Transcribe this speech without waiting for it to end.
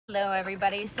Hello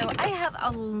everybody. So I have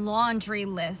a laundry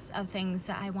list of things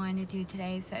that I wanted to do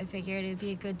today, so I figured it would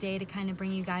be a good day to kind of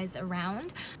bring you guys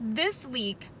around. This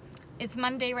week, it's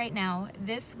Monday right now.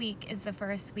 This week is the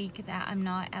first week that I'm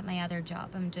not at my other job.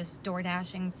 I'm just door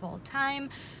dashing full time.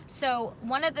 So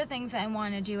one of the things that I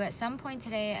want to do at some point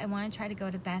today, I want to try to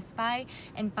go to Best Buy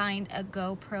and find a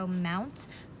GoPro mount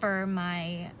for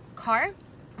my car.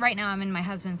 Right now I'm in my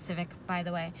husband's Civic, by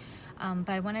the way.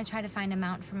 But I want to try to find a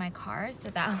mount for my car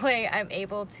so that way I'm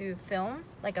able to film,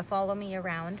 like a follow me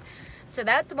around. So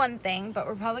that's one thing, but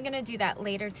we're probably going to do that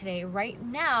later today. Right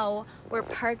now, we're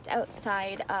parked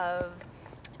outside of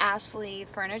Ashley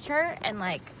Furniture, and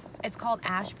like, it's called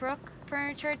Ashbrook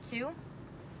Furniture too.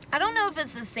 I don't know if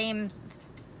it's the same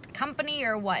company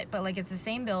or what, but like it's the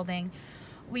same building.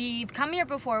 We've come here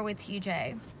before with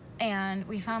TJ. And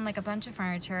we found like a bunch of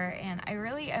furniture, and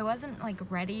I wasn't like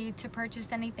ready to purchase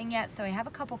anything yet, so I have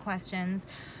a couple questions.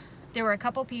 There were a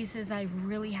couple pieces I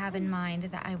really have in mind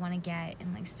that I want to get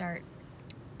and like start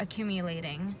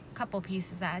accumulating a couple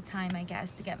pieces at a time, I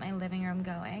guess, to get my living room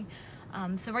going.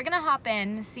 So we're gonna hop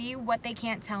in, see what they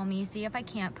can't tell me, see if I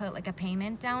can't put like a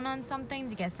payment down on something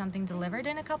to get something delivered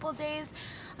in a couple days.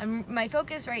 My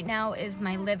focus right now is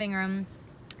my living room.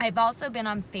 I've also been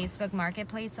on Facebook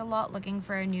Marketplace a lot looking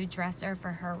for a new dresser for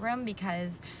her room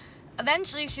because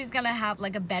eventually she's gonna have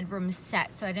like a bedroom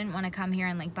set, so I didn't want to come here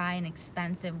and like buy an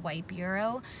expensive white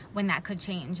bureau when that could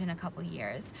change in a couple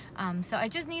years. So I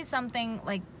just need something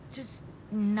like just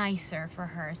nicer for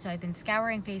her, so I've been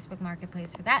scouring Facebook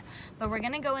Marketplace for that. But we're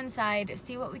gonna go inside,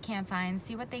 see what we can find,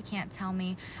 see what they can't tell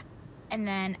me, and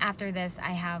then after this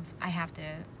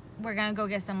we're gonna go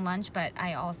get some lunch. But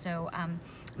I also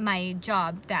my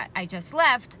job that I just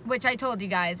left, which I told you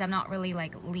guys I'm not really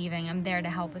like leaving, I'm there to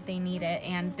help if they need it,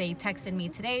 and they texted me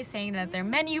today saying that their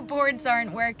menu boards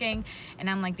aren't working, and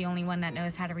I'm like the only one that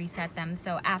knows how to reset them.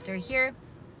 So after here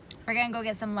we're gonna go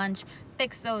get some lunch,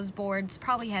 fix those boards,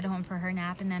 probably head home for her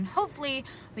nap, and then hopefully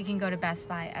we can go to Best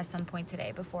Buy at some point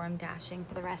today before I'm dashing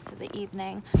for the rest of the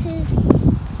evening. This is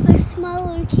a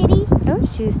smaller kitty. Oh,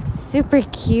 she's super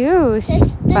cute. This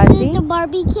is the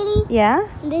Barbie kitty. Yeah?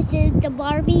 This is the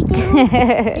Barbie girl.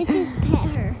 This is pet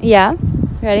her. Yeah.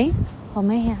 Ready? Hold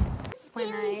my hand.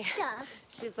 Scary stuff.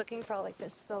 She's looking for all like the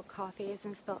spilled coffees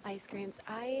and spilled ice creams.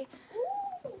 I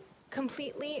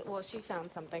completely, well, she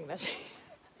found something that she...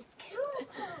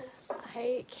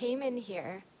 I came in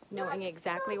here knowing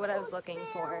exactly what I was looking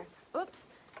for. Oops.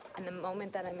 And the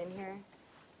moment that I'm in here,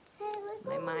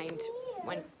 my mind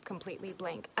went completely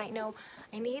blank. I know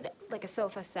I need like a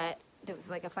sofa set. There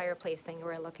was like a fireplace thing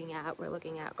we're looking at. We're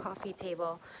looking at a coffee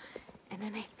table. And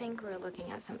then I think we're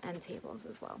looking at some end tables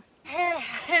as well.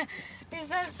 We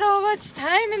spent so much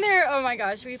time in there. Oh my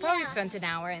gosh, we probably spent an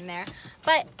hour in there.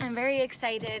 But I'm very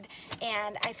excited,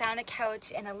 and I found a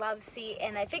couch and a love seat,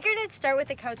 and I figured I'd start with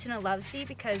the couch and a love seat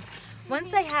because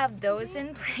once I have those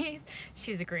in place,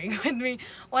 she's agreeing with me.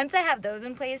 Once I have those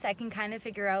in place, I can kind of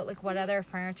figure out like what other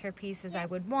furniture pieces I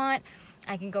would want.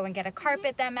 I can go and get a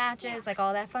carpet that matches, like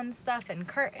all that fun stuff, and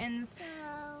curtains.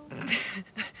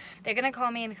 They're gonna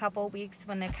call me in a couple of weeks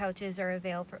when the couches are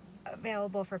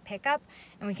available for pickup,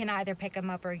 and we can either pick them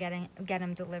up or get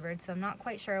them delivered. So I'm not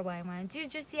quite sure what I want to do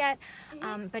just yet.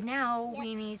 But now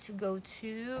we need to go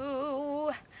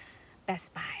to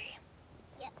Best Buy.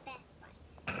 Yep,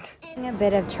 Best Buy. In a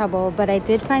bit of trouble, but I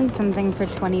did find something for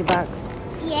 20 bucks.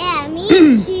 Yeah, me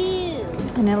too.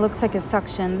 And it looks like it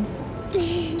suctions.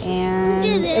 And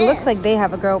it looks like they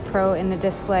have a GoPro in the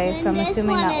display, And so I'm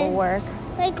assuming that will work.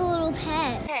 Like a little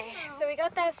pet. Okay, so we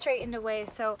got that straightened away,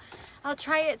 so I'll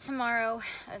try it tomorrow.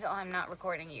 Oh, I'm not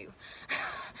recording you.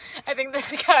 I think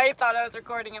this guy thought I was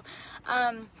recording him.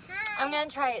 I'm gonna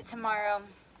try it tomorrow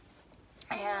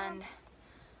and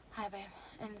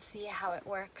see how it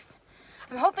works.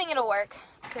 I'm hoping it'll work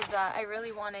because I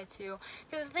really wanted to.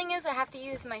 Because the thing is, I have to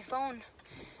use my phone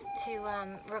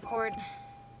to record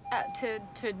to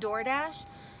DoorDash.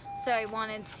 So I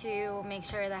wanted to make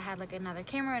sure that I had like another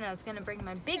camera, and I was gonna bring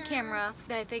my big camera,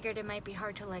 but I figured it might be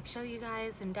hard to like show you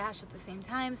guys and dash at the same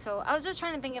time. So I was just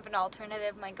trying to think of an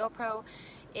alternative. My GoPro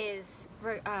is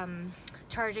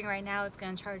charging right now. It's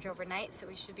gonna charge overnight, so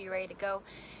we should be ready to go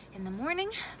in the morning.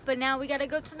 But now we gotta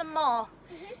go to the mall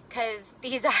because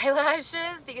these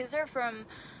eyelashes, these are from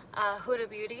Huda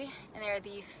Beauty, and they're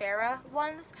the Farrah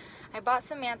ones. I bought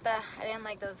Samantha. I didn't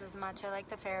like those as much. I like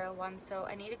the Farrah ones, so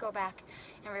I need to go back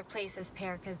and replace this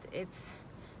pair because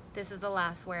this is the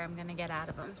last wear I'm gonna get out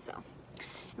of them. So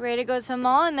ready to go to the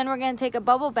mall, and then we're gonna take a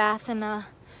bubble bath. And I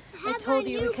told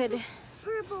you we could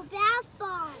purple bath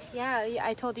bomb. Yeah,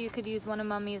 I told you could use one of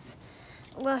Mommy's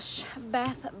lush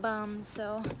bath bombs.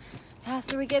 So the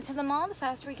faster we get to the mall, the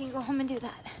faster we can go home and do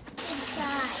that.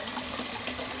 Inside.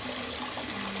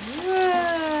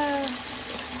 Whoa.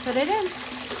 Put it in.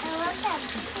 I love that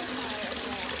picture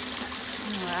part.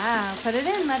 Wow, put it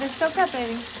in. Let it soak up,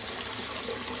 baby.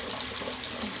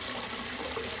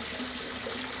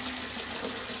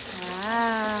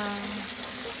 Wow.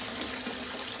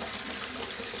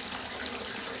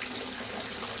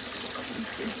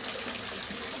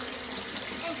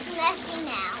 It's messy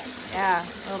now. Yeah, a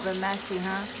little bit messy,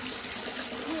 huh?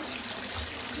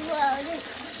 Whoa, just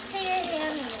put your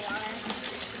hand more.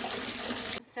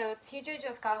 So TJ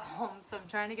just got home, so I'm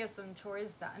trying to get some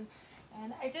chores done.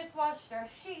 And I just washed our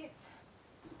sheets.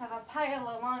 I have a pile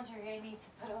of laundry I need to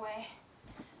put away.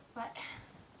 But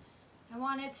I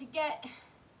wanted to get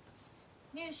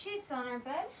new sheets on our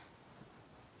bed.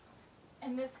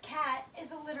 And this cat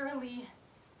is literally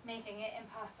making it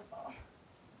impossible.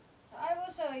 So I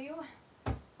will show you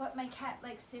what my cat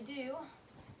likes to do.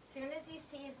 As soon as he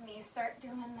sees me start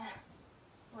doing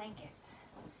the blankets.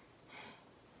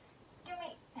 Give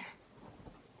me.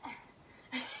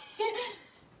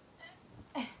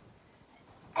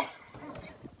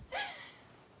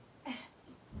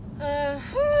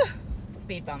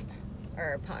 Speed bump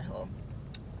or pothole.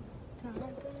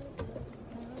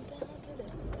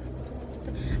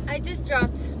 I just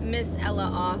dropped Miss Ella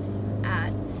off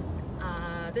at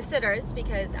the sitters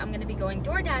because I'm gonna be going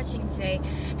door dashing today,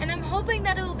 and I'm hoping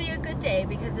that it will be a good day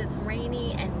because it's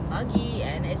rainy and muggy,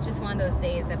 and it's just one of those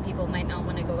days that people might not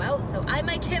want to go out, so I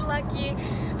might get lucky.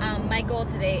 My goal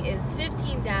today is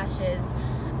 15 dashes,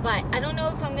 but I don't know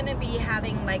if I'm gonna be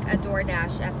having like a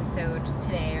DoorDash episode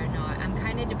today or not. I'm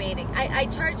kind of debating. I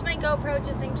charged my GoPro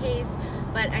just in case,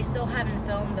 but I still haven't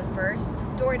filmed the first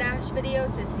DoorDash video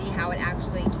to see how it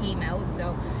actually came out,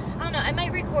 so I don't know, I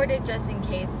might record it just in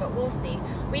case, but we'll see.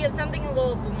 We have something a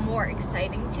little bit more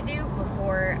exciting to do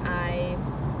before I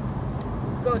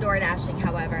go door dashing,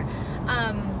 however.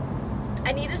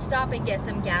 I need to stop and get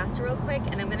some gas real quick,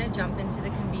 and I'm gonna jump into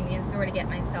the convenience store to get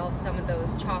myself some of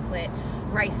those chocolate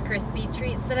Rice Krispie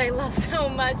treats that I love so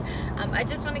much. I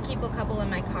just want to keep a couple in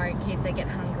my car in case I get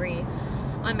hungry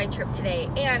on my trip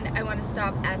today, and I want to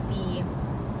stop at the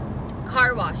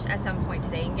car wash at some point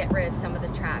today and get rid of some of the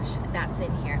trash that's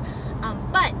in here.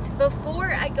 But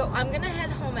before I go, I'm gonna head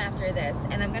home after this,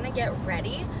 and I'm gonna get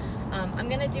ready. I'm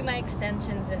gonna do my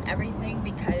extensions and everything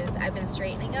because I've been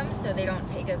straightening them so they don't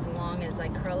take as long as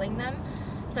like curling them.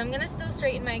 So I'm gonna still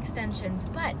straighten my extensions,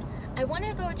 but I want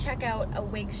to go check out a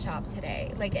wig shop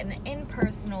today, like an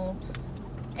in-person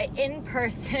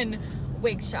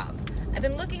wig shop. I've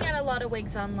been looking at a lot of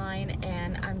wigs online,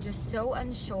 and I'm just so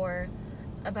unsure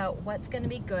about what's going to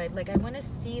be good. Like, I want to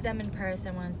see them in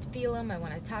person, I want to feel them, I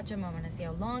want to touch them, I want to see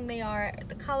how long they are,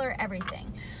 the color,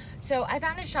 everything. So I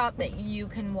found a shop that you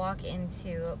can walk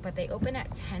into, but they open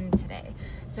at 10 today.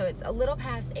 So it's a little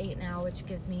past 8 now, which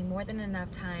gives me more than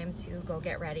enough time to go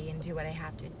get ready and do what I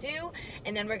have to do.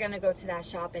 And then we're gonna go to that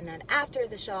shop, and then after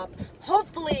the shop,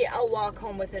 hopefully I'll walk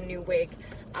home with a new wig.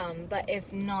 But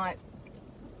if not,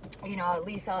 you know, at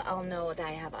least I'll know that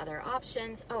I have other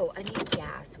options. Oh, I need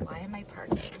gas. Why am I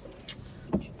parking?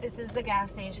 This is the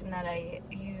gas station that I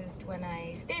used when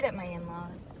I stayed at my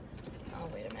in-laws. Oh,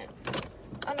 wait a minute.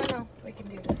 Oh, no, we can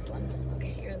do this one.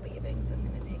 Okay, you're leaving, so I'm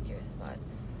gonna take your spot.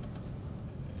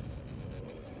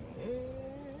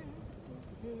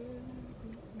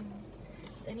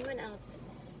 Does anyone else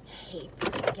hate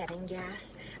getting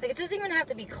gas? Like, it doesn't even have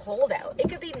to be cold out. It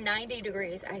could be 90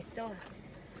 degrees. I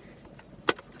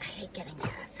hate getting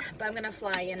gas, but I'm gonna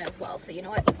fly in as well. So you know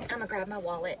what? I'm gonna grab my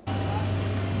wallet.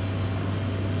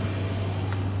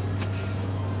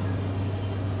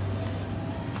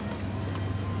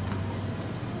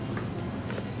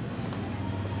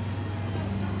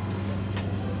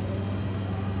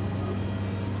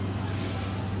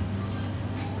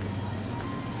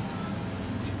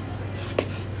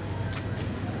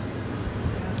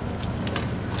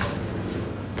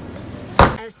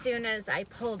 As soon as I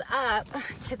pulled up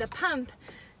to the pump,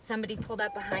 somebody pulled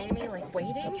up behind me, like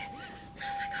waiting. So I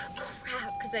was like, oh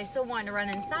crap, because I still wanted to run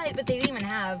inside, but they didn't even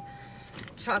have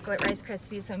chocolate Rice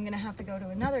Krispies, so I'm gonna have to go to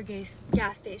another gas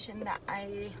station that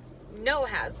I know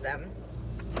has them.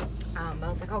 I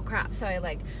was like, oh crap, so I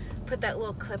like put that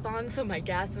little clip on so my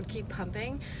gas would keep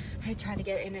pumping. I tried to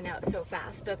get in and out so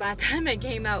fast, but by the time I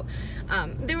came out,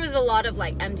 there was a lot of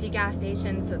like empty gas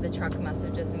stations, so the truck must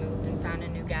have just moved and found a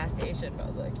new gas station. But I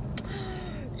was like,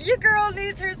 your girl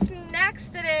needs her snacks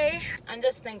today. I'm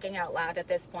just thinking out loud at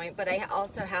this point, but I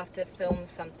also have to film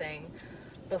something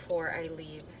before I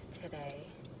leave today.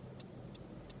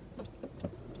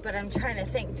 But I'm trying to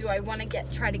think, do I want to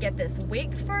try to get this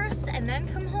wig first and then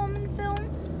come home and film?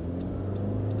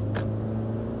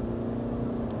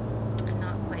 I'm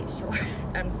not quite sure.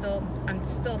 I'm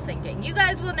still thinking. You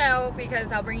guys will know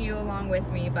because I'll bring you along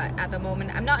with me, but at the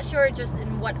moment I'm not sure just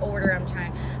in what order I'm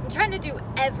trying to do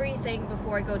everything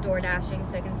before I go door dashing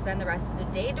so I can spend the rest of the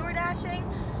day door dashing.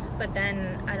 But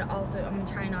then I'm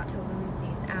trying not to lose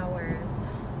these hours.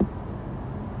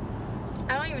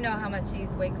 I don't even know how much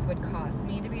these wigs would cost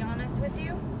me, to be honest with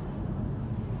you.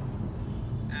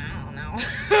 I don't know.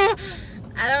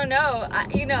 I don't know.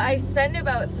 I spend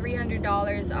about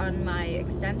 $300 on my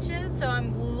extensions, so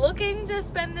I'm looking to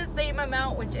spend the same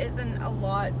amount, which isn't a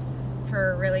lot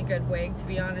for a really good wig, to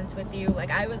be honest with you.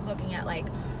 Like, I was looking at like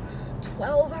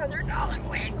 $1,200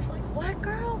 wigs. Like, what,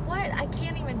 girl? What? I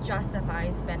can't even justify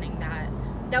spending that.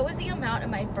 That was the amount of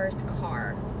my first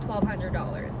car,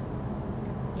 $1,200.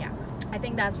 Yeah, I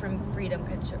think that's from Freedom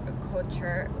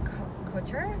Couture,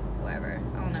 whatever.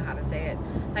 I don't know how to say it.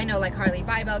 I know like Harley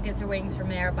Bybel gets her wigs from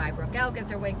there. Brooke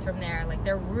gets her wigs from there. Like,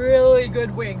 they're really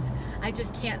good wigs. I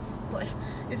just can't split.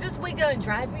 Is this wig gonna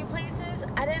drive me places?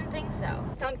 I didn't think so.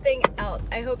 Something else.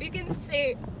 I hope you can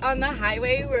see on the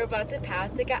highway we're about to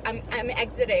pass. I'm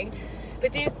exiting,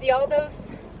 but do you see all those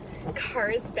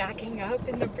cars backing up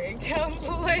in the breakdown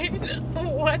lane?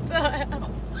 What the hell?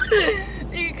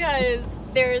 Because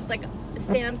there's like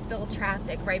standstill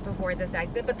traffic right before this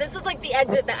exit, but this is like the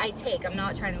exit that I take. I'm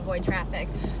not trying to avoid traffic,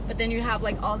 but then you have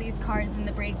like all these cars in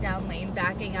the breakdown lane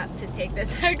backing up to take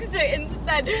this exit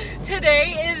instead.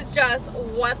 Today is just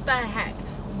what the heck?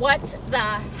 What the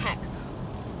heck?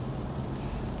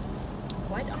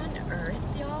 What on earth,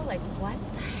 y'all? Like, what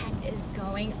the heck is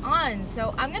going on?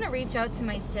 So I'm gonna reach out to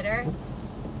my sitter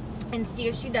and see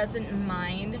if she doesn't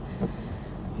mind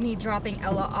me dropping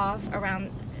Ella off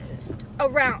around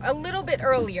a little bit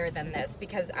earlier than this,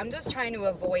 because I'm just trying to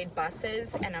avoid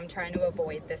buses and I'm trying to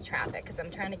avoid this traffic because I'm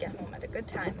trying to get home at a good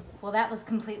time. Well, that was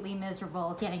completely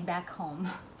miserable getting back home.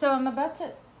 So I'm about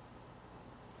to...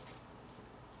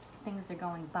 Things are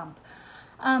going bump.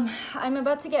 I'm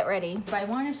about to get ready, but I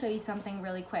want to show you something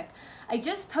really quick. I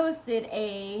just posted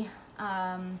a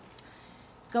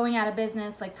going out of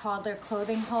business like toddler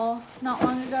clothing haul not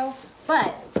long ago,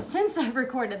 but since I've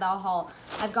recorded that haul,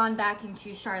 I've gone back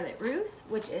into Charlotte Russe,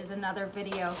 which is another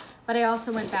video, but I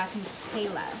also went back into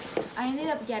Payless. I ended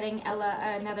up getting Ella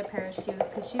another pair of shoes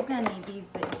because she's gonna need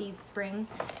these spring,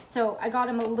 so I got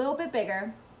them a little bit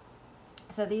bigger.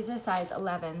 So these are size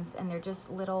 11s and they're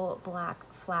just little black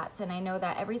flats, and I know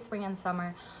that every spring and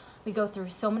summer we go through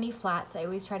so many flats. I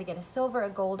always try to get a silver, a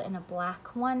gold, and a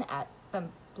black one at the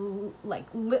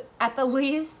at the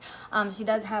least. She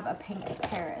does have a pink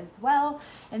pair as well.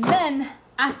 And then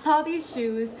I saw these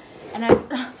shoes and I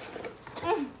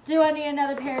do I need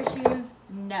another pair of shoes?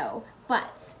 No,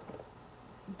 but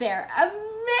they're amazing.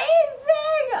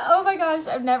 Oh my gosh,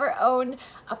 I've never owned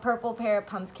a purple pair of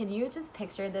pumps. Can you just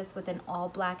picture this with an all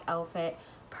black outfit,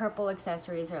 purple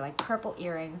accessories or like purple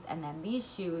earrings, and then these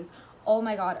shoes, oh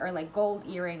my god, or like gold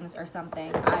earrings or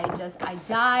something. I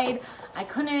died. I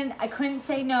couldn't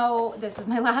say no. This was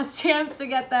my last chance to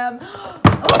get them.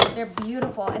 Oh, they're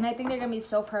beautiful, and I think they're gonna be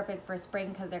so perfect for spring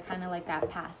because they're kind of like that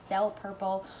pastel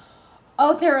purple.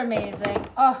 Oh, they're amazing.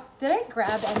 Oh, did I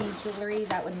grab any jewelry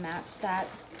that would match that?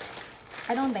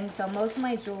 I don't think so. Most of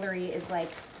my jewelry is like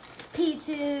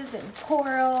peaches and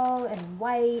coral and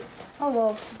white. Oh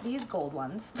well, these gold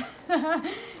ones.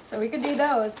 So we could do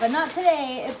those, but not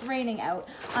today. It's raining out.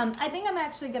 I think I'm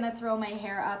actually gonna throw my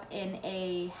hair up in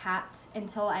a hat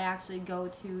until I actually go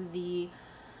to the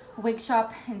wig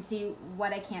shop and see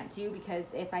what I can't do, because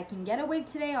if I can get a wig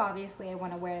today, obviously I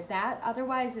want to wear that.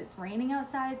 Otherwise it's raining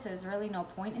outside, so there's really no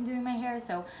point in doing my hair.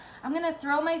 So I'm gonna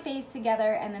throw my face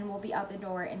together and then we'll be out the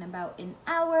door in about an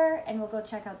hour and we'll go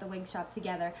check out the wig shop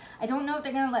together. I don't know if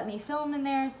they're gonna let me film in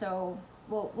there, so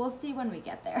we'll see when we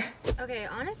get there. Okay,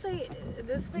 honestly,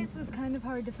 this place was kind of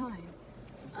hard to find.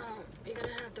 You're gonna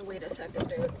have to wait a second,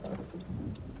 dude. I'm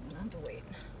gonna have to wait.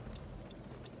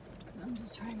 I'm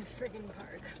just trying to friggin'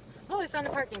 park. Oh, I found a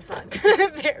parking spot.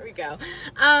 There we go.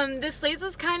 This place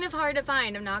is kind of hard to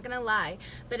find, I'm not gonna lie,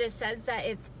 but it says that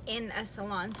it's in a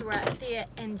salon. So we're at the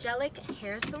Angelica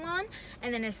hair salon,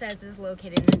 and then it says it's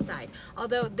located inside.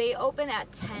 Although they open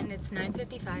at 10, it's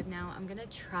 9:55 now. I'm gonna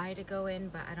try to go in,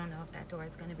 but I don't know if that door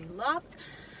is gonna be locked.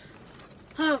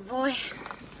 Oh boy.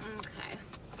 Okay.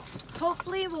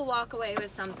 Hopefully we'll walk away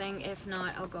with something. If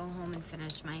not, I'll go home and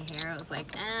finish my hair. I was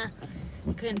like,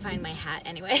 couldn't find my hat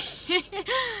anyway.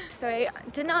 So I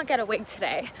did not get a wig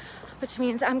today, which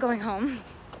means I'm going home,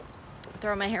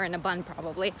 throw my hair in a bun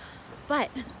probably. But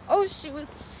oh, she was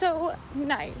so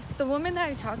nice. The woman that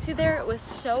I talked to there was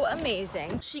so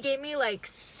amazing. She gave me like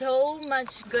so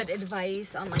much good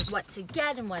advice on like what to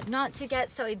get and what not to get.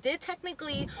 So I did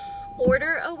technically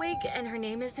order a wig, and her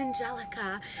name is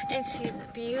Angelica, and she's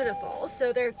beautiful.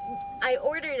 So I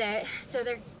ordered it, so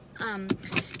they're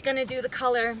gonna do the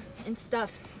color and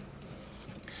stuff.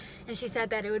 And she said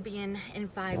that it would be in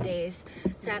 5 days.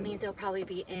 So that means it'll probably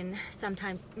be in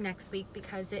sometime next week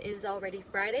because it is already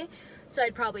Friday. So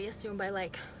I'd probably assume by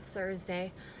like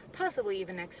Thursday, possibly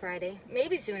even next Friday,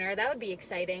 maybe sooner. That would be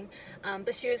exciting.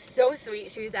 But she was so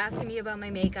sweet. She was asking me about my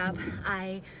makeup.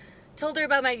 I told her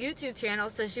about my YouTube channel,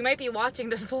 so she might be watching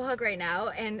this vlog right now.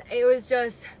 And it was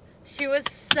just, she was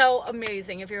so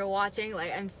amazing. If you're watching,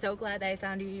 like, I'm so glad that I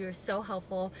found you. You were so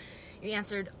helpful. You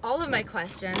answered all of my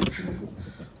questions.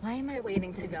 Why am I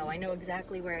waiting to go? I know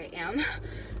exactly where I am.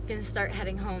 I'm gonna start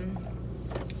heading home.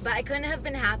 But I couldn't have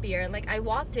been happier. Like, I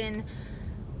walked in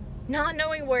not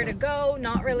knowing where to go,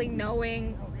 not really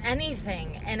knowing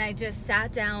anything. And I just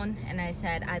sat down and I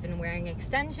said, I've been wearing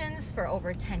extensions for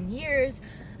over 10 years.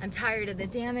 I'm tired of the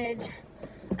damage.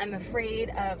 I'm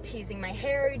afraid of teasing my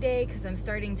hair every day because I'm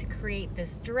starting to create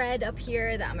this dread up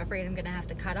here that I'm afraid I'm gonna have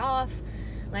to cut off.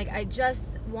 Like, I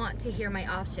just want to hear my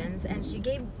options. And she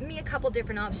gave me a couple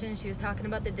different options. She was talking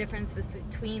about the difference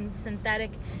between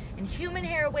synthetic and human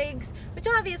hair wigs, which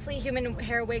obviously human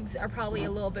hair wigs are probably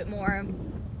a little bit more,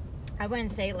 I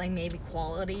wouldn't say like maybe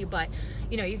quality, but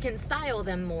you know, you can style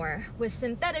them more. With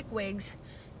synthetic wigs,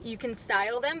 you can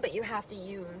style them, but you have to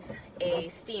use a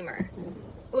steamer,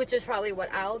 which is probably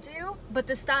what I'll do. But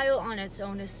the style on its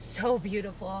own is so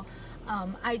beautiful.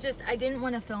 I didn't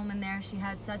want to film in there. She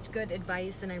had such good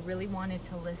advice and I really wanted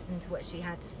to listen to what she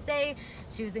had to say.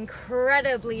 She was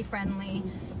incredibly friendly,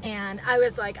 and I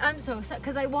was like, I'm so sorry,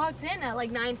 because I walked in at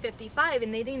like 9:55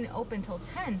 and they didn't open till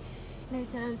 10. And I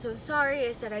said, I'm so sorry.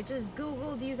 I said, I just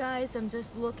Googled you guys. I'm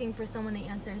just looking for someone to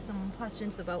answer some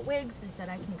questions about wigs. I said,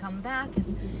 I can come back if,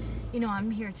 you know,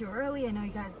 I'm here too early. I know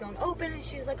you guys don't open. And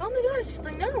she's like, oh my gosh. She's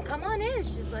like, no, come on in.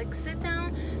 She's like, sit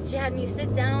down. She had me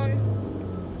sit down.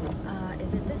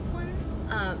 Is it this one?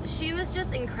 She was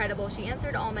just incredible. She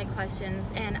answered all my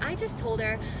questions, and I just told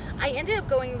her I ended up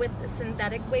going with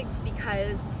synthetic wigs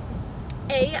because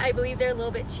I believe they're a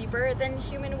little bit cheaper than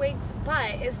human wigs, but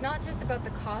it's not just about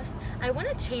the cost. I want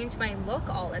to change my look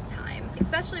all the time,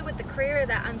 especially with the career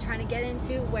that I'm trying to get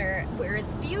into where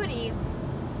it's beauty.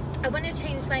 I want to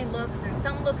change my looks, and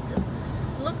some looks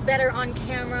look better on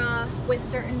camera with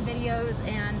certain videos,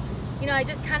 and you know, I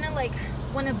just kind of like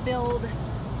want to build,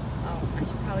 oh, I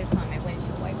should probably put on my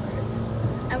windshield wipers.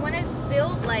 I want to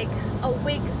build like a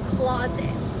wig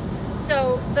closet.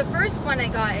 So the first one I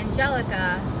got,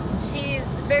 Angelica, she's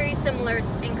very similar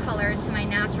in color to my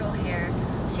natural hair.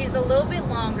 She's a little bit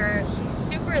longer, she's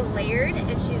super layered,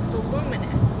 and she's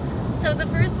voluminous. So the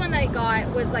first one I got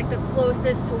was like the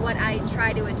closest to what I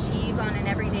try to achieve on an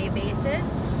everyday basis.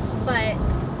 But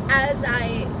as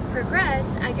I progress,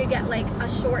 I could get like a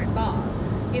short bob,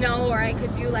 you know, or I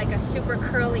could do like a super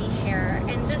curly hair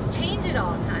and just change it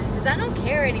all the time, because I don't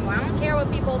care anymore. I don't care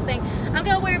what people think. I'm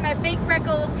gonna wear my fake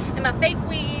freckles and my fake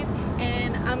weave,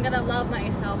 and I'm gonna love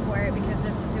myself for it because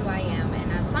this is who I am,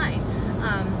 and that's fine.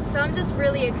 So I'm just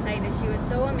really excited. She was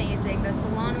so amazing. The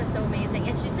salon was so amazing,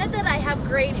 and she said that I have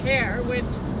great hair, which,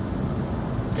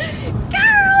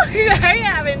 girl, I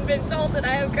haven't been told that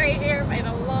I have great hair in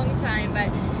a long time.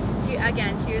 But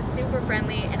she was super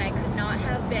friendly, and I could not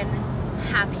have been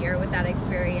happier with that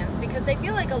experience, because I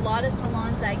feel like a lot of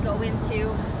salons that I go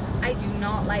into, I do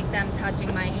not like them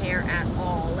touching my hair at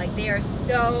all. Like, they are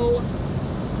so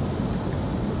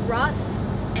rough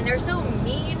and they're so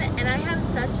mean, and I have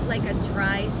such like a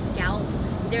dry scalp.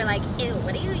 They're like, ew,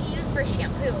 what do you use for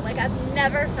shampoo? Like, I've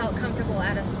never felt comfortable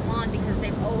at a salon because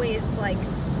they've always, like,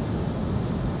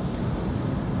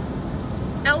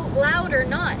 out loud or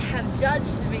not, have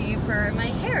judged me for my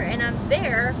hair, and I'm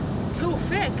there to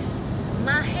fix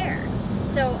my hair.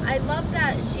 So I love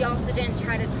that she also didn't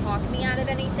try to talk me out of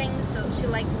anything. So she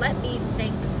like let me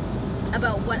think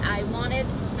about what I wanted,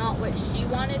 not what she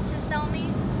wanted to sell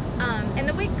me. And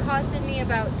the wig costed me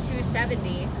about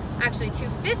 $270, actually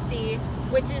 $250,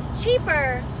 which is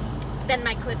cheaper than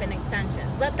my clip-in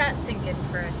extensions. Let that sink in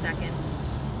for a second.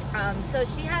 So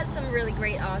she had some really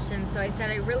great options. So I said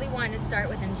I really wanted to start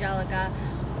with Angelica,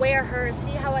 wear her,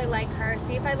 see how I like her,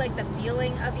 see if I like the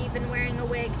feeling of even wearing a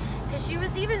wig. Because she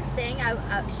was even saying,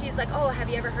 she's like, oh, have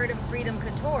you ever heard of Freedom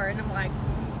Couture? And I'm like,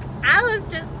 I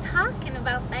was just talking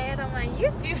about that on my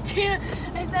YouTube channel.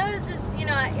 I said, I was just, you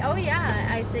know, oh yeah.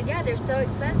 I said, yeah, they're so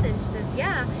expensive. She said,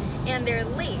 yeah, and they're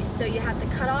lace. So you have to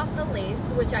cut off the lace,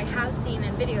 which I have seen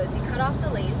in videos. You cut off the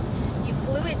lace, you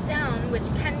glue it down, which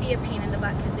can be a pain in the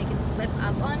butt because they can flip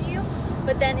up on you.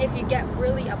 But then if you get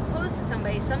really up close to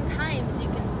somebody, sometimes you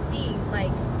can see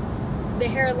like the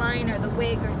hairline or the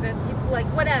wig or the, like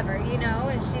whatever, you know.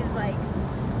 And she's like,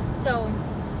 so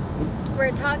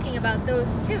we're talking about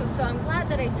those too. So I'm glad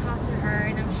that I talked to her,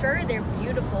 and I'm sure they're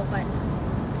beautiful, but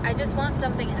I just want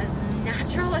something as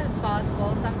natural as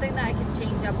possible, something that I can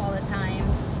change up all the time.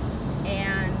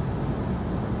 And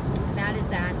that is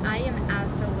that. I am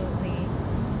absolutely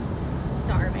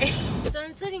starving. So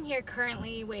I'm sitting here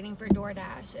currently waiting for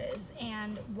DoorDashes,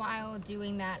 and while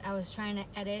doing that, I was trying to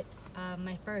edit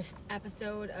my first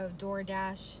episode of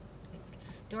DoorDash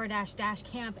Dash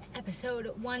Camp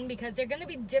episode 1, because they're going to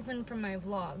be different from my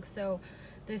vlogs. So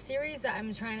the series that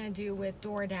I'm trying to do with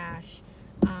DoorDash,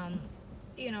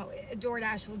 you know,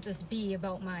 DoorDash will just be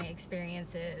about my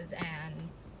experiences and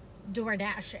door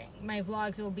dashing. My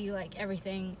vlogs will be like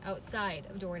everything outside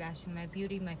of door dashing, my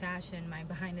beauty, my fashion, my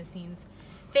behind the scenes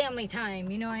family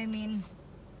time, you know what I mean?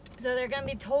 So they're gonna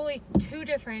be totally two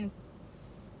different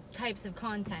types of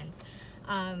content.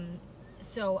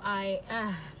 So I'm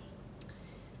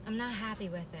not happy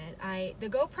with it. The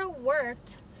GoPro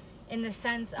worked in the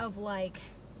sense of like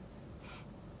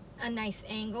a nice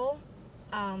angle,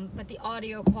 but the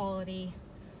audio quality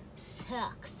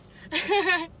sucks.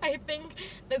 I think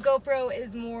the GoPro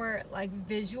is more like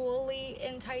visually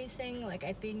enticing. Like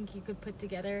I think you could put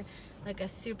together like a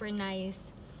super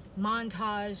nice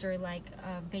montage or like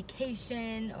a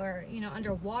vacation or, you know,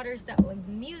 underwater stuff, like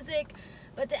music,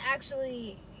 but to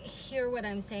actually hear what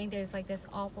I'm saying, there's like this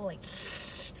awful like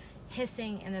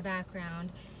hissing in the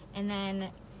background. And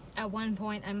then at one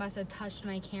point I must have touched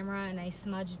my camera and I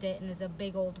smudged it, and there's a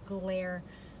big old glare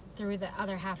through the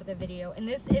other half of the video. And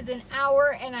this is an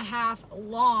hour-and-a-half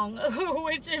long,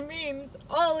 which it means,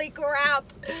 holy crap,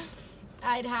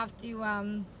 I'd have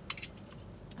to,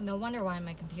 no wonder why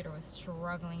my computer was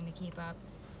struggling to keep up.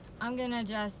 I'm gonna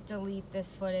just delete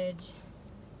this footage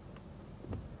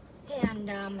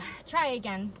and try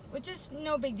again, which is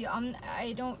no big deal.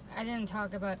 I didn't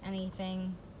talk about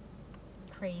anything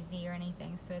crazy or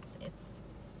anything, so it's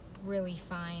really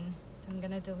fine. So I'm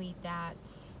gonna delete that.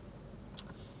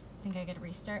 I think I gotta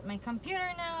restart my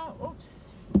computer now.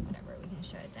 Oops, whatever, we can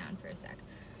shut it down for a sec.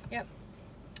 Yep,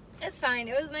 it's fine.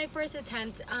 It was my first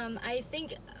attempt. I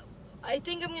think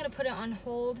I'm gonna put it on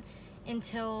hold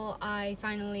until I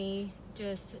finally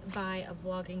just buy a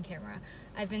vlogging camera.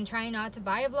 I've been trying not to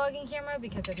buy a vlogging camera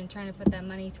because I've been trying to put that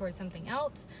money towards something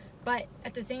else, but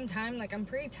at the same time, like, I'm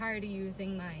pretty tired of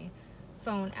using my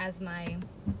phone as my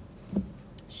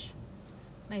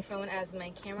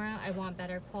camera. I want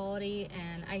better quality,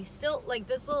 and I still like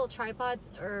this little tripod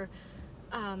or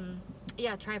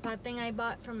tripod thing I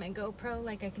bought from my GoPro.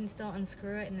 Like I can still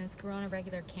unscrew it and then screw on a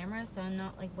regular camera, so I'm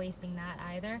not like wasting that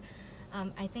either.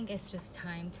 I think it's just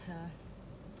time to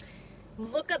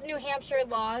look up New Hampshire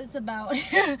laws about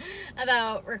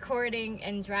about recording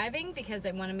and driving, because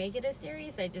I want to make it a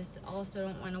series. I just also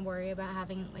don't want to worry about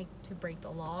having like to break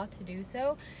the law to do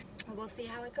so. We'll see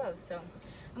how it goes. So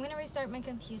I'm gonna restart my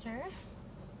computer,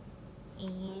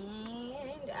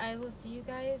 and I will see you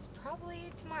guys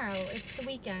probably tomorrow. It's the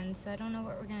weekend, so I don't know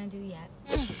what we're gonna do yet.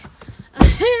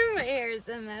 My hair is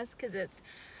a mess because it's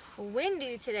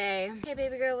windy today. Hey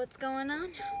baby girl, what's going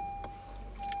on?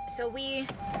 So we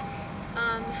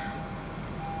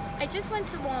I just went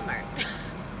to Walmart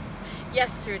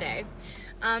yesterday,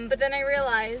 but then I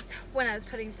realized when I was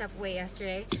putting stuff away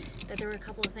yesterday that there were a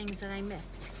couple of things that I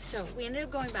missed. So we ended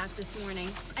up going back this morning.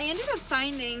 I ended up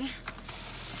finding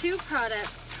 2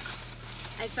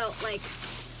 products I felt like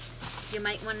you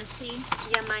might want to see,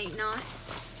 you might not.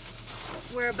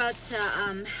 We're about to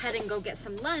head and go get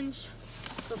some lunch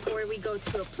before we go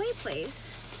to a play place,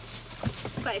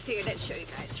 but I figured I'd show you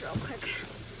guys real quick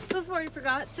before I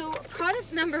forgot. So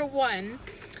product number 1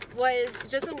 was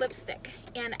just a lipstick,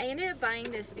 and I ended up buying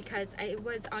this because I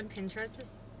was on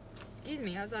Pinterest.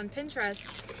 I was on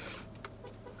Pinterest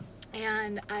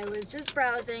and I was just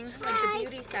browsing like the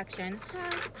beauty section.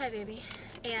 Hi baby.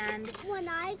 And when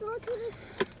I go to this,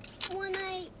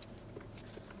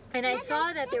 I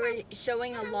saw that they were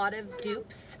showing a lot of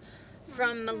dupes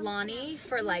from Milani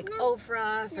for like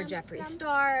Ofra, for Jeffree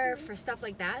Star, for stuff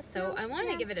like that. So I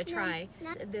wanted to give it a try.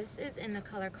 This is in the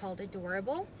color called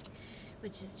Adorable,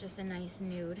 which is just a nice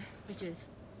nude, which is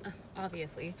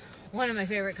obviously one of my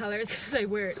favorite colors because I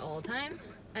wear it all the time.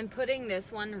 I'm putting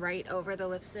this one right over the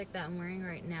lipstick that I'm wearing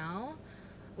right now,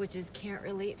 which is Can't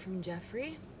Relate from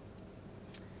Jeffree.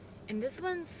 And this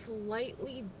one's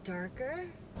slightly darker,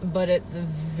 but it's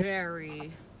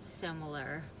very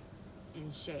similar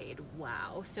in shade.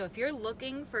 Wow. So if you're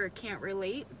looking for Can't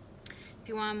Relate, if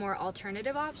you want a more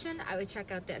alternative option, I would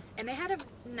check out this. And they had a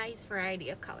nice variety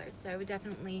of colors, so I would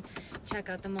definitely check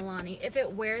out the Milani. If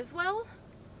it wears well,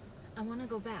 I want to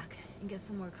go back and get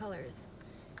some more colors.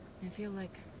 I feel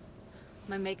like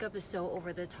my makeup is so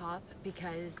over the top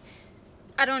because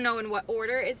I don't know in what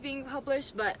order it's being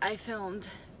published, but I filmed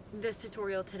this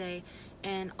tutorial today,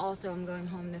 and also I'm going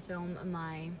home to film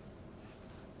my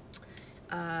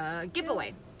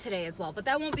giveaway today as well, but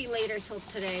that won't be later till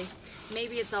today.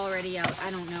 Maybe it's already out, I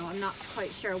don't know. I'm not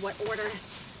quite sure what order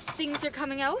things are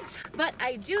coming out, but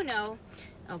I do know,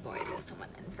 oh boy, there's someone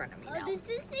in front of me now. Oh, this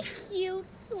is a cute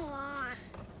slime.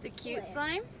 It's a cute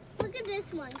slime. Look at this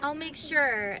one. I'll make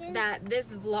sure that this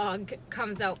vlog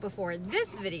comes out before this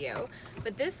video,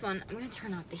 but this one, I'm gonna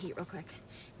turn off the heat real quick.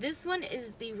 This one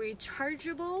is the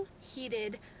rechargeable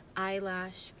heated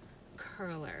eyelash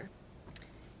curler.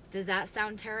 Does that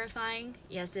sound terrifying?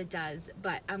 Yes, it does,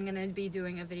 but I'm gonna be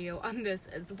doing a video on this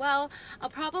as well. I'll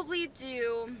probably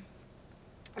do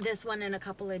this one in a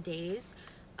couple of days,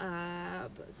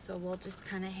 so we'll just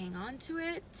kind of hang on to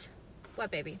it.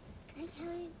 What, baby? Can I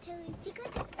tell you a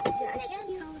secret? Yeah, I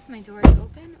can't tell if my door is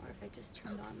open or if I just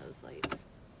turned on those lights.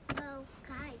 So,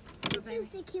 guys, this is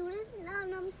the cutest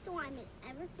num-num slime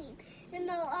I've ever seen. You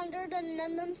know, under the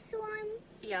num-num slime,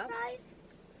 Yeah. guys,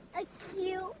 a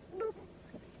cute little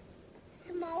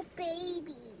small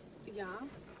baby. Yeah.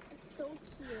 It's so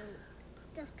cute.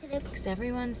 Just put it. Because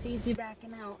everyone sees you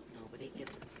backing out. Nobody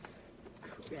gives a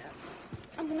crap.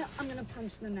 I'm gonna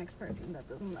punch the next person that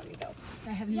doesn't let me go.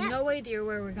 I have no idea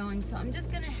where we're going, so I'm just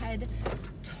gonna head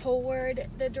toward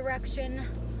the direction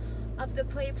of the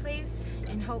play place,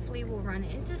 and hopefully we'll run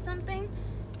into something,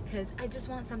 because I just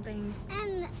want something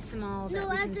small that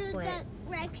we can split.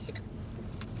 Direction.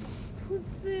 Put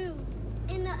food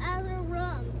in the other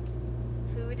room.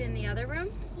 Food in the other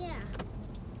room? Yeah.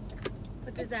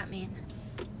 What does that mean?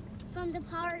 From the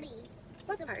party.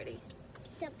 What party?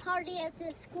 The party at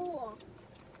the school.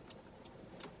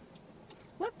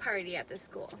 What party at the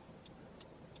school?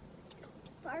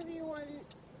 Party when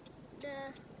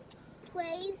the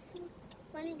place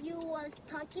when you was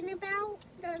talking about,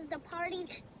 there's the party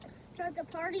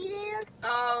there.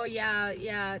 Oh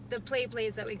yeah, the play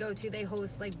place that we go to, they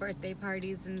host like birthday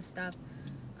parties and stuff,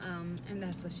 and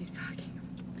that's what she's talking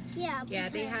about. Yeah,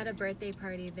 they had a birthday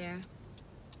party there.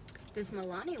 This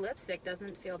Milani lipstick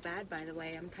doesn't feel bad, by the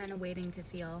way. I'm kind of waiting to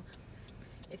feel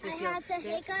if it feels stiff,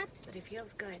 hiccups. but it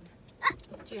feels good.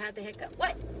 Did you have the hiccup?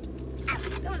 What?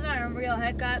 Those aren't real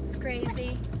hiccups,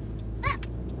 crazy.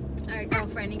 All right,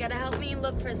 girlfriend, you gotta help me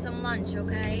look for some lunch,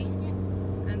 okay?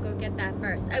 I'm gonna go get that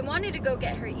first. I wanted to go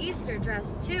get her Easter dress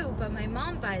too, but my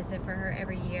mom buys it for her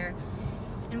every year,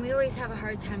 and we always have a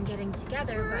hard time getting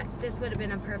together. But this would have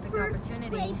been a perfect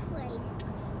opportunity.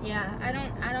 Yeah, I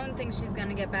don't think she's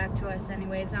gonna get back to us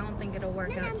anyways. I don't think it'll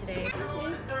work out today.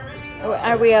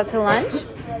 Are we out to lunch?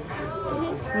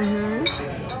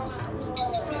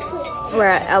 We're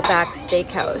at Outback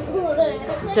Steakhouse.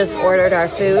 Just ordered our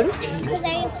food. Because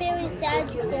I feel sad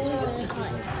to go on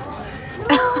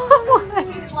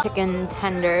hunts. Chicken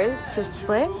tenders to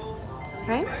split,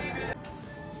 right?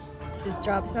 Just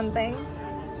drop something.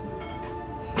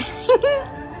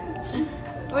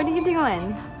 What are you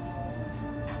doing?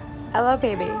 Hello,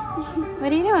 baby.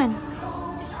 What are you doing?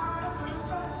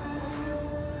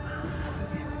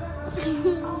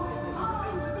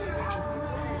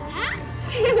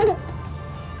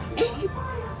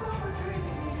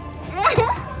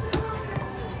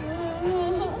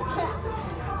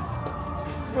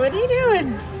 What are you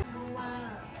doing?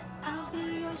 I'll be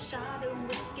your shadow,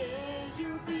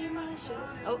 you'll be my shadow.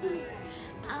 Oh,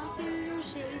 I'll be your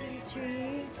shady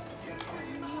tree.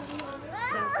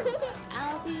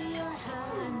 I'll be your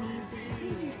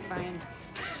honeybee. Fine.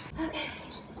 Okay.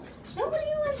 Now what are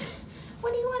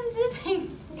you unzipping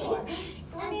for?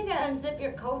 You need to unzip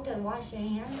your coat and wash your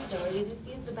hands, or you just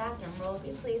use the bathroom. Roll up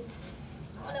your sleeves.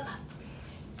 Roll them up.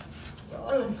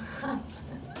 Roll them up.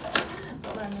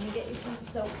 Hold on, let me get you some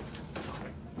soap.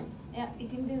 Yeah, you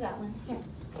can do that one. Here.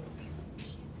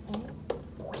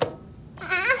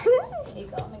 Here you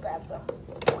go, let me grab some.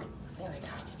 There we go.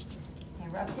 Okay,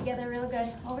 rub together real good.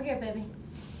 Over here, baby.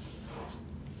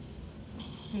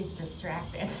 She's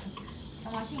distracted.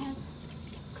 Come wash your hands.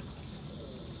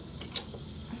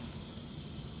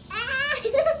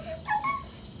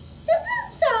 This is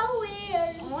so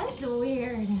weird. What's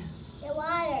weird? The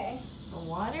water. The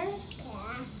water?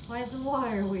 Yeah. Why is the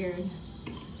water weird?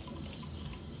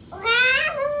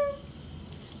 Alright,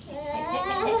 good.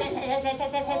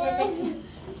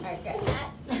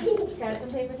 Grab some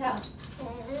paper towel.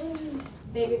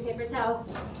 Baby paper towel.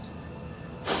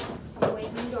 Come away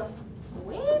from the door.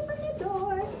 Away from the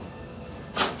door.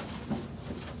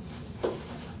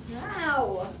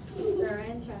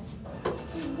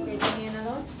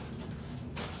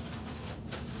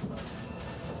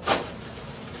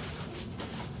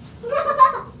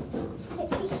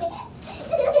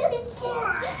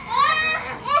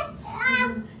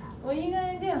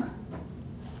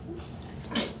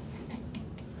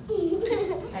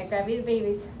 these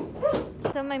babies.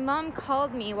 So my mom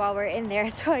called me while we're in there,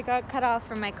 so I got cut off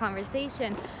from my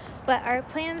conversation. But our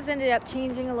plans ended up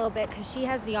changing a little bit because she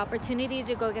has the opportunity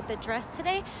to go get the dress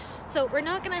today. So we're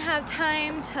not gonna have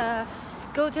time to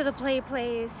go to the play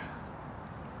place.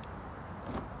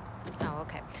 Oh,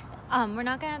 okay. We're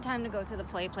not gonna have time to go to the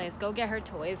play place, go get her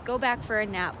toys, go back for a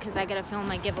nap because I gotta film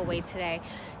my giveaway today.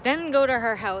 Then go to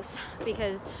her house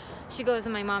because she goes to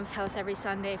my mom's house every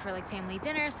Sunday for like family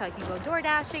dinner, so I can go door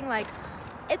dashing. Like,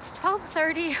 it's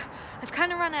 12:30. I've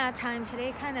kind of run out of time.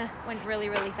 Today kind of went really,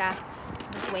 really fast.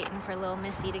 I'm just waiting for little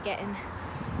Missy to get in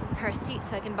her seat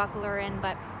so I can buckle her in.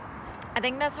 But I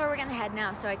think that's where we're gonna head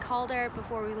now. So I called her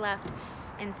before we left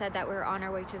and said that we were on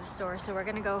our way to the store. So we're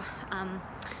gonna go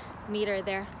meet her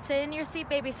there. Sit in your seat,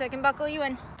 baby, so I can buckle you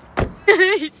in.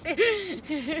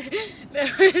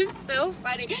 That was so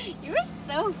funny. You were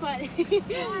so funny.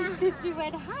 You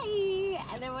went hi,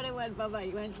 and then when I went bye-bye,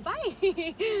 you went bye.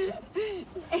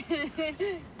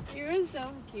 You were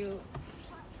so cute.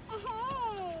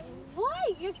 Hey.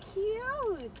 What? You're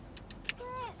cute.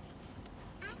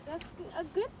 That's a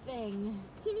good thing.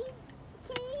 Kitties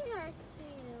are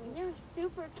cute. You're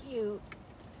super cute.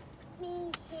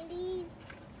 Mean kitties.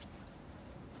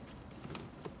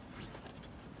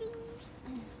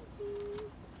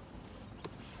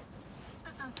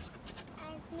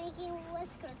 I was making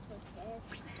whiskers with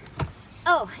this.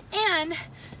 Oh, and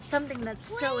something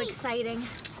that's so exciting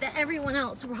that everyone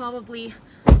else will probably,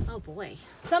 oh boy,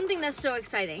 something that's so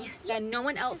exciting that no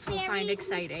one else will find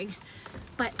exciting,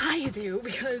 but I do,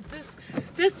 because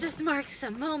this just marks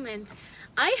a moment.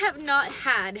 I have not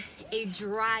had a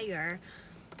dryer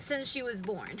since she was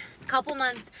born. A couple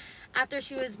months after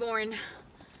she was born,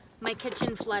 my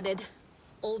kitchen flooded.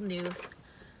 Old news.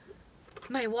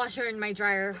 My washer and my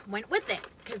dryer went with it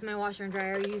because my washer and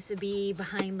dryer used to be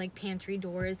behind like pantry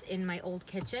doors in my old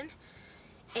kitchen,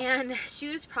 and she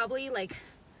was probably like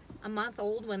a month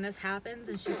old when this happens,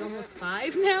 and she's almost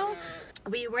 5 now.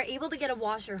 We were able to get a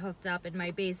washer hooked up in my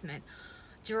basement.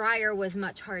 Dryer was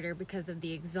much harder because of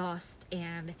the exhaust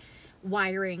and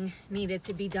wiring needed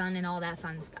to be done and all that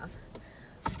fun stuff.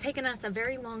 So it's taken us a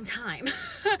very long time.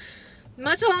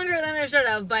 Much longer than I should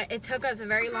have, but it took us a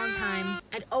very long time.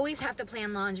 I'd always have to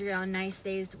plan laundry on nice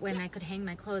days when I could hang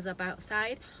my clothes up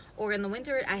outside, or in the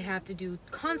winter I'd have to do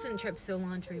constant trips to a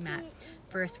laundromat.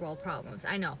 First world problems,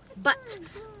 I know. But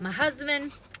my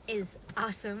husband is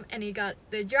awesome, and he got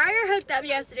the dryer hooked up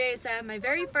yesterday, so I had my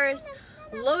very first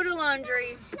load of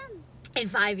laundry in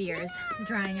 5 years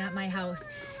drying at my house,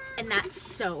 and that's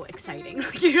so exciting.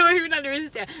 You don't even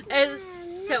understand. It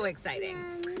is so exciting.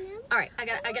 All right, I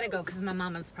gotta go because my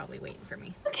mama's probably waiting for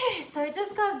me. Okay, so I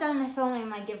just got done filming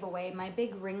my giveaway. My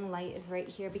big ring light is right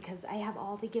here because I have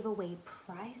all the giveaway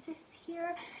prizes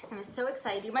here. And I'm so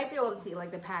excited. You might be able to see like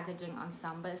the packaging on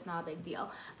some, but it's not a big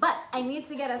deal. But I need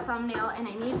to get a thumbnail, and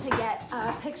I need to get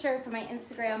a picture for my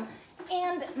Instagram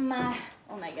and my,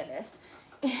 oh my goodness,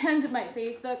 and my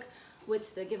Facebook,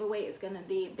 which the giveaway is gonna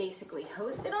be basically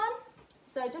hosted on.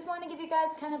 So I just want to give you guys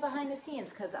kind of behind the scenes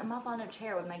because I'm up on a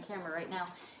chair with my camera right now.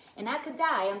 And that could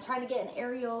die. I'm trying to get an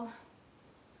aerial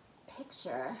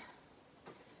picture.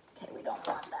 Okay, we don't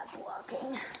want that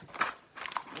blocking.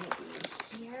 Maybe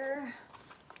here.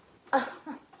 All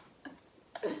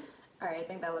right, I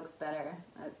think that looks better.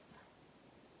 Let's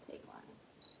take one.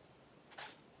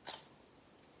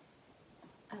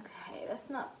 Okay, that's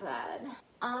not bad.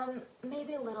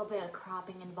 Maybe a little bit of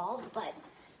cropping involved, but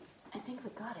I think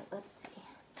we got it. Let's see.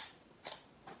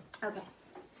 Okay.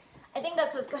 I think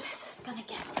that's as good as it's gonna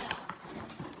get, so.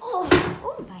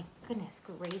 Oh my goodness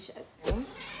gracious.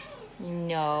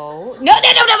 No.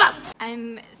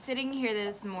 I'm sitting here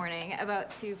this morning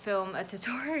about to film a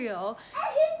tutorial,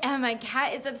 and my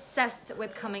cat is obsessed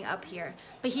with coming up here.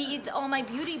 But he eats all my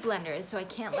beauty blenders, so I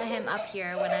can't let him up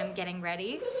here when I'm getting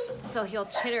ready, so he'll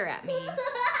chitter at me.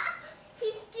 He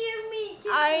scared me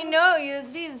too. I know, he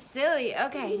was being silly.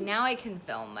 Okay, now I can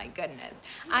film, my goodness.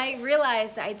 I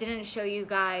realized I didn't show you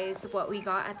guys what we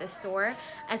got at the store.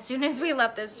 As soon as we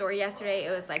left the store yesterday,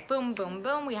 it was like boom, boom,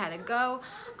 boom, we had to go.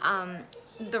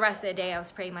 The rest of the day I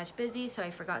was pretty much busy, so I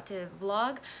forgot to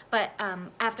vlog. But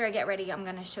after I get ready, I'm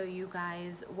gonna show you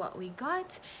guys what we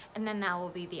got, and then that will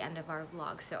be the end of our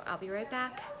vlog. So I'll be right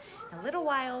back in a little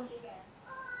while.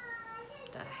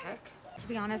 The heck? To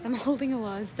be honest, I'm holding a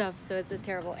lot of stuff, so it's a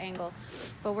terrible angle.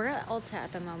 But we're at Ulta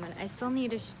at the moment. I still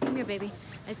need to, come here, baby.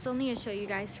 I still need to show you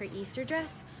guys her Easter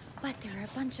dress, but there are a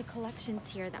bunch of collections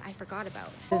here that I forgot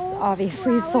about. It's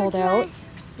obviously sold out.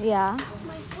 Yeah.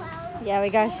 Yeah, we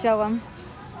gotta show them.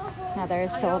 Now they're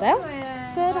sold out.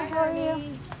 Good, how are you?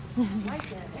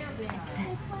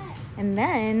 And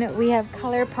then we have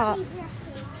Color Pops.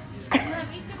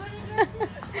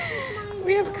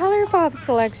 We have ColourPop's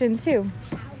collection too,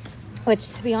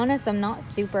 which to be honest, I'm not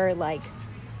super like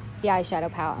the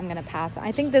eyeshadow palette. I'm gonna pass on.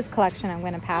 I think this collection I'm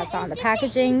gonna pass on. The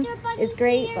packaging is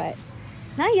great, but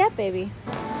not yet, baby.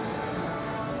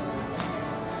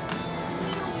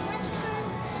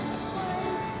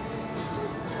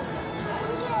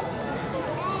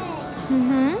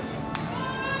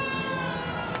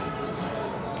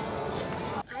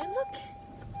 I look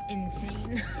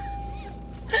insane.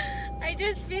 I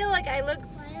just feel like I look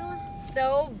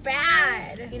so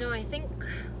bad. You know, I think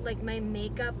like my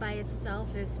makeup by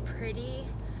itself is pretty,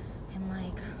 and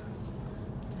like,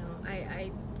 you know,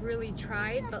 I really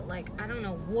tried, but like, I don't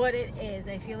know what it is.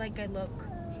 I feel like I look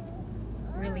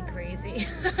really crazy.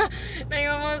 I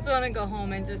almost want to go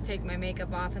home and just take my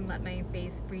makeup off and let my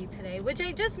face breathe today, which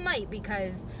I just might,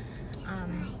 because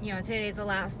you know, today's the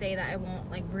last day that I won't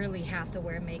like really have to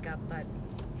wear makeup. But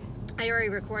I already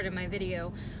recorded my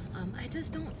video. I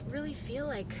just don't really feel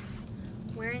like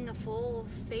wearing a full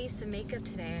face of makeup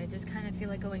today. I just kind of feel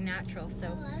like going natural. So I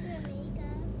love your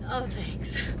makeup. Oh,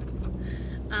 thanks.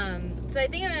 So I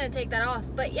think I'm gonna take that off.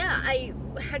 But yeah, I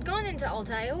had gone into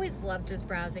Ulta. I always love just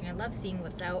browsing. I love seeing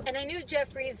what's out. And I knew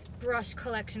Jeffrey's brush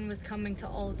collection was coming to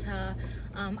Ulta.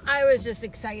 I was just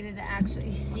excited to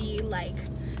actually see like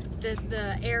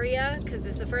the area, because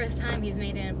it's the first time he's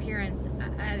made an appearance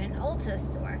at an Ulta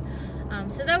store.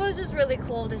 So that was just really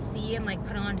cool to see and like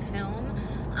put on film.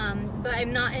 But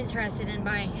I'm not interested in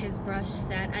buying his brush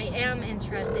set. I am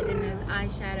interested in his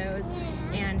eyeshadows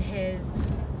and his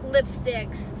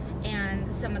lipsticks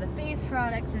and some of the face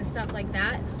products and stuff like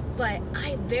that. But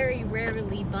I very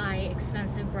rarely buy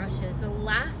expensive brushes.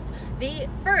 The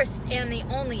first and the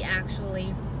only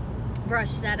actually brush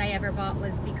set I ever bought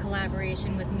was the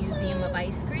collaboration with Museum of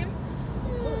Ice Cream.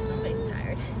 Oh, somebody's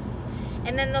tired.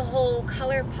 And then the whole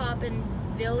ColourPop and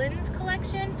Villains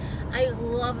collection. I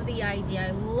love the idea.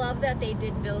 I love that they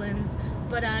did villains,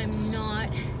 but I'm not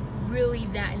really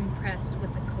that impressed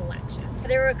with the collection.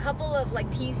 There were a couple of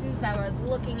like pieces that I was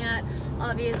looking at.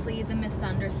 Obviously the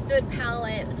Misunderstood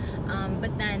palette,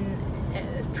 but then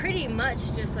pretty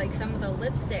much just like some of the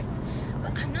lipsticks.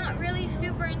 But I'm not really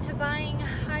super into buying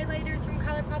highlighters from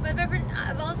ColourPop.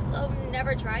 I've also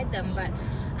never tried them, but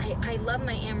I love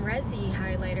my Amrezi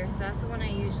highlighter, so that's the one I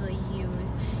usually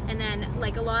use. And then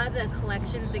like a lot of the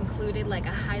collections included like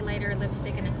a highlighter,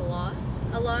 lipstick, and a gloss.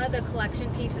 A lot of the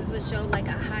collection pieces would show like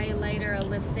a highlighter, a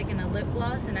lipstick, and a lip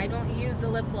gloss, and I don't use the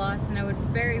lip gloss, and I would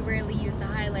very rarely use the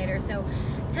highlighter. So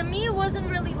to me it wasn't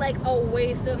really like a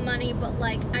waste of money, but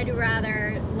like I'd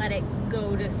rather let it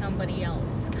go to somebody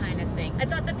else kind of thing. I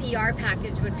thought the PR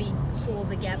package would be cool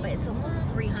to get, but it's almost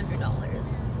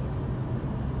 $300.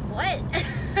 What?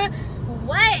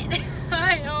 What?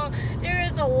 I know there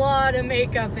is a lot of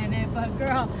makeup in it, but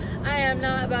girl, I am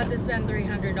not about to spend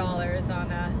 $300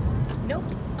 on a, nope,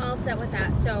 all set with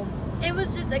that. So it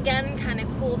was just, again, kind of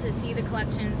cool to see the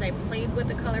collections. I played with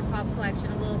the ColourPop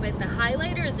collection a little bit. The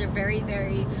highlighters are very,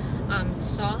 very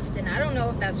soft, and I don't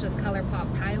know if that's just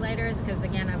ColourPop's highlighters, because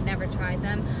again, I've never tried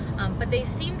them, but they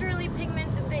seemed really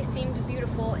pigmented. They seemed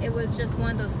beautiful. It was just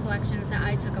one of those collections that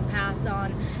I took a pass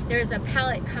on. There's a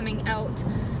palette coming out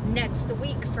next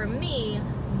week for me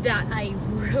that I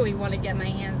really want to get my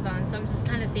hands on, so I'm just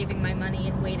kind of saving my money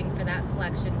and waiting for that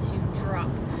collection to drop.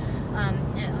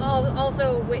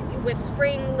 Also with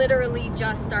spring literally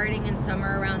just starting and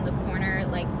summer around the corner,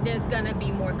 like there's gonna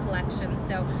be more collections.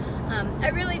 So I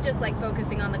really just like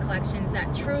focusing on the collections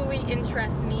that truly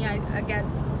interest me. I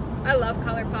love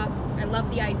ColourPop, I love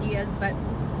the ideas, but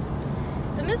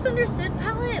the Misunderstood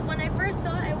palette, when I first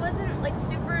saw it, I wasn't like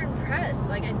super impressed.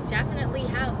 Like I definitely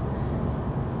have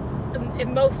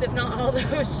most, if not all,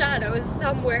 those shadows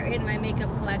somewhere in my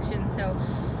makeup collection. So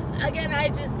again, I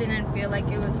just didn't feel like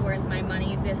it was worth my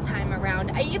money this time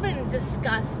around. I even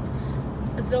discussed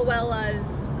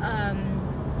Zoella's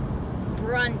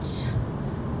brunch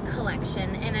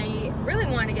collection, and I really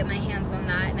wanted to get my hands on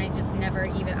that, and I just never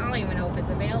even, I don't even know if it's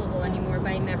available anymore,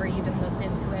 but I never even looked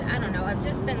into it. I don't know, I've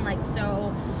just been like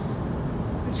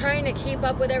I'm trying to keep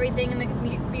up with everything in the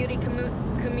beauty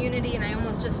community, and I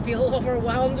almost just feel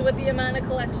overwhelmed with the amount of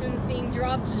collections being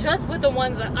dropped, just with the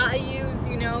ones that I use,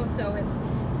 you know, so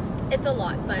it's a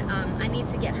lot. But I need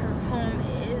to get her home.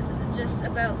 It is just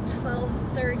about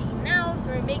 12:30 now, so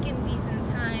we're making decent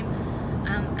time.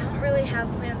 I don't really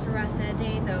have plans for the rest of the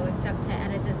day though, except to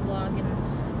edit this vlog,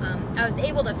 and I was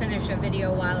able to finish a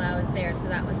video while I was there, so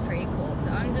that was pretty cool. So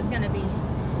I'm just gonna be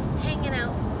hanging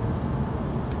out,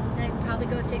 and I'd probably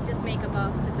go take this makeup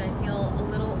off because I feel a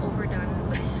little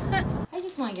overdone. I just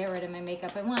just want to get rid of my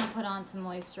makeup. I want to put on some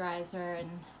moisturizer and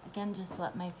again just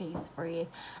let my face breathe.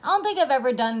 I don't think I've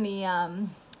ever done the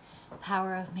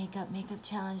power of makeup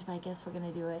challenge, but I guess we're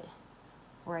gonna do it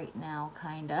right now,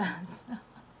 kinda.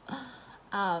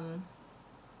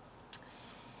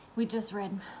 We just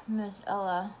read Miss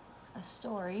Ella a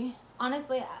story.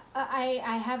 Honestly,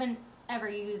 I haven't ever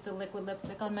used a liquid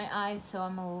lipstick on my eyes, so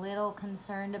I'm a little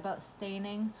concerned about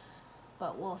staining,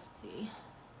 but we'll see.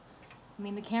 I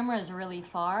mean, the camera is really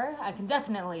far. I can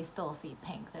definitely still see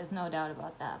pink. There's no doubt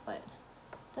about that, but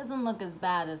it doesn't look as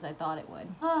bad as I thought it would.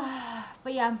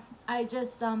 But yeah,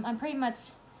 I'm pretty much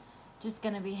just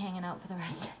gonna be hanging out for the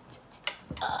rest of the day.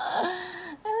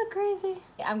 I look crazy.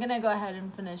 I'm gonna go ahead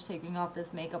and finish taking off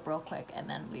this makeup real quick, and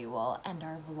then we will end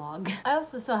our vlog. I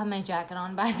also still have my jacket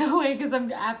on, by the way, because I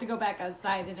have to go back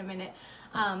outside in a minute.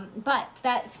 But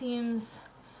that seems,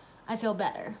 I feel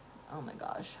better. Oh my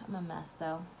gosh, I'm a mess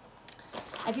though.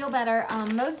 I feel better.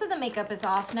 Most of the makeup is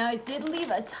off now. It did leave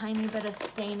a tiny bit of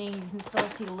staining. You can still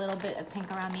see a little bit of pink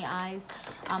around the eyes.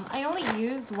 I only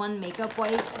used one makeup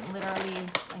wipe, literally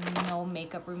like no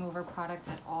makeup remover product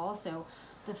at all. So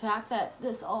the fact that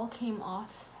this all came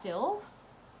off still,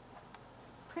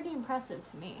 it's pretty impressive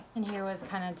to me. And here was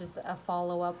kind of just a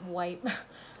follow-up wipe,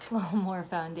 a little more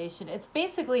foundation. It's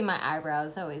basically my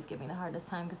eyebrows that always give me the hardest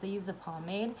time because I use a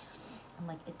pomade and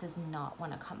like it does not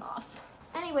want to come off.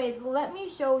 Anyways, let me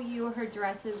show you her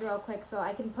dresses real quick so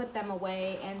I can put them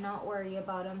away and not worry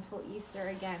about them till Easter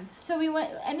again. So we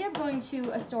ended up going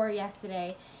to a store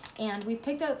yesterday and we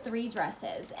picked out 3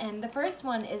 dresses. And the first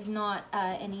one is not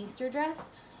an Easter dress,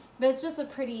 but it's just a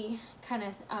pretty kind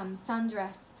of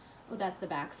sundress. Oh, that's the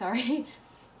back, sorry.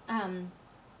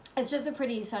 It's just a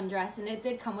pretty sundress, and it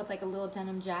did come with like a little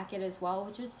denim jacket as well,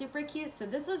 which is super cute. So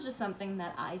this was just something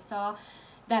that I saw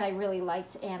that I really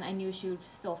liked, and I knew she would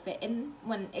still fit in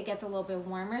when it gets a little bit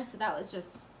warmer, so that was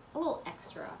just a little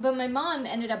extra. But my mom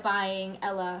ended up buying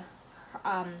Ella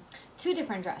 2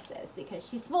 different dresses because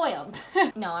she's spoiled.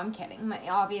 No, I'm kidding.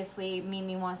 Obviously,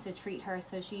 Mimi wants to treat her,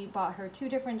 so she bought her 2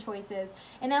 different choices,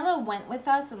 and Ella went with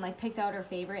us and like picked out her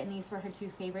favorite, and these were her 2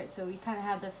 favorites. So we kind of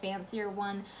have the fancier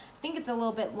one. I think it's a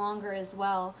little bit longer as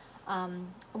well,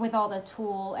 with all the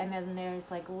tulle, and then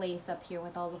there's like lace up here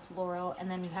with all the floral,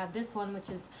 and then you have this one which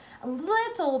is a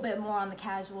little bit more on the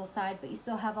casual side, but you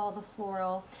still have all the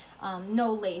floral,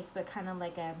 no lace, but kind of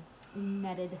like a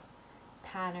netted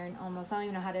pattern almost. I don't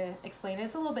even know how to explain it.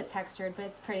 It's a little bit textured, but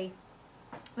it's pretty.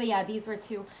 But yeah, these were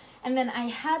 2. And then I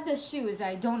had the shoes.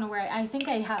 I don't know where I think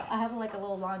I have like a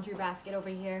little laundry basket over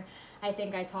here. I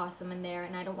think I tossed them in there,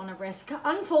 and I don't want to risk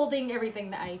unfolding everything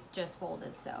that I just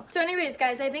folded. So anyways,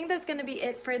 guys, I think that's going to be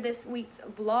it for this week's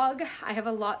vlog. I have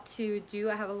a lot to do.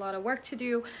 I have a lot of work to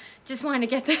do. Just wanted to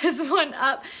get this one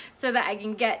up so that I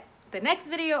can get the next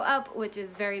video up, which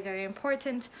is very, very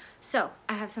important. So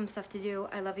I have some stuff to do.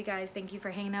 I love you guys. Thank you for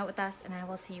hanging out with us, and I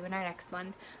will see you in our next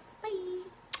one. Bye.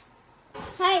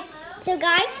 Hi. So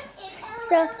guys,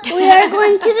 we are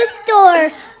going to the store.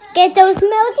 Get those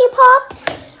melty pops.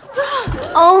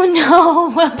 Oh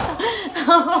no.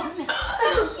 Oh, no.